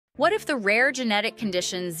What if the rare genetic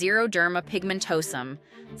condition xeroderma pigmentosum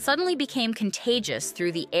suddenly became contagious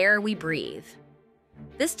through the air we breathe?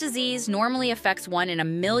 This disease normally affects 1 in a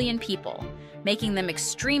million people, making them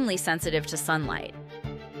extremely sensitive to sunlight.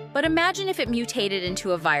 But imagine if it mutated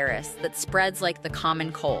into a virus that spreads like the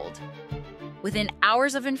common cold. Within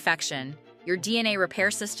hours of infection, your DNA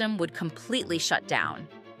repair system would completely shut down.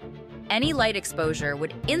 Any light exposure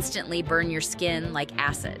would instantly burn your skin like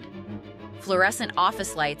acid. Fluorescent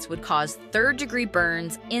office lights would cause third-degree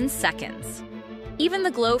burns in seconds. Even the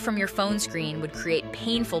glow from your phone screen would create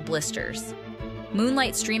painful blisters.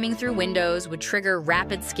 Moonlight streaming through windows would trigger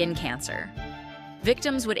rapid skin cancer.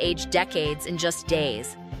 Victims would age decades in just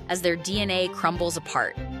days as their DNA crumbles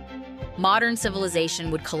apart. Modern civilization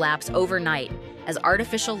would collapse overnight as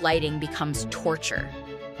artificial lighting becomes torture.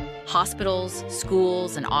 Hospitals,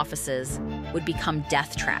 schools, and offices would become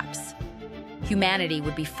death traps. Humanity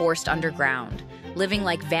would be forced underground, living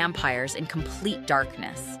like vampires in complete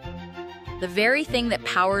darkness. The very thing that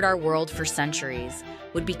powered our world for centuries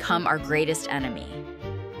would become our greatest enemy.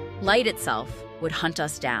 Light itself would hunt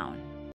us down.